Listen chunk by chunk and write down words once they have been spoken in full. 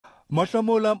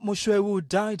Motlhomola Moshoeu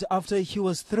died after he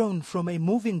was thrown from a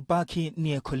moving bakkie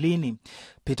near Colini.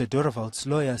 Peter Dorevald's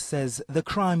lawyer says the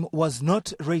crime was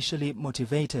not racially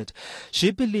motivated.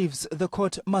 She believes the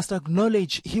court must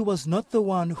acknowledge he was not the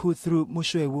one who threw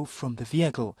Moshoeu from the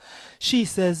vehicle. She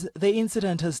says the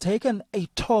incident has taken a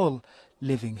toll,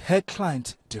 leaving her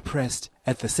client depressed.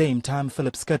 At the same time,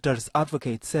 Philip Skutter's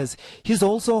advocate says he's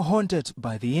also haunted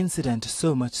by the incident,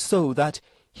 so much so that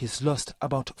he's lost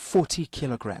about 40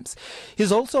 kilograms.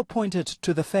 He's also pointed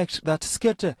to the fact that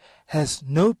Skutter has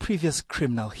no previous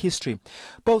criminal history.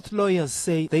 Both lawyers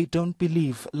say they don't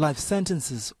believe life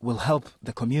sentences will help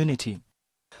the community.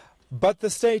 But the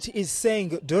state is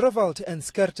saying Dorevald and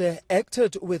Skutter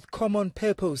acted with common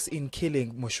purpose in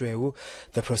killing Moshoeu,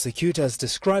 the prosecutors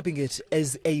describing it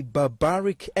as a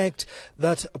barbaric act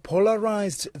that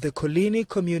polarized the Colini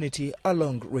community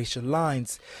along racial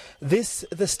lines. This,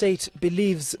 the state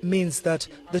believes, means that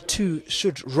the two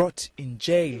should rot in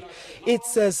jail. It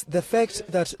says the fact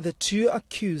that the two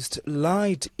accused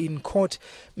lied in court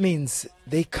means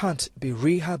they can't be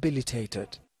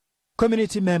rehabilitated.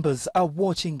 Community members are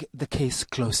watching the case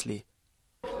closely.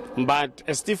 But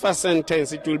a stiffer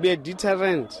sentence, it will be a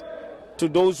deterrent to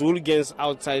those hooligans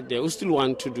outside there who still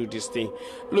want to do this thing.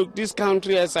 Look, this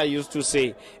country, as I used to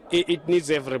say, it needs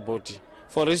everybody.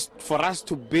 For us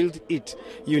to build it,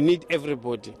 you need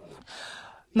everybody.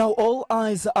 Now all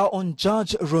eyes are on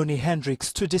Judge Ronnie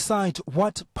Hendricks to decide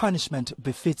what punishment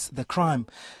befits the crime.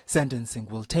 Sentencing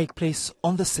will take place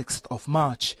on the 6th of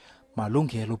March.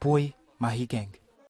 Malungelo Booi, Mahigeng.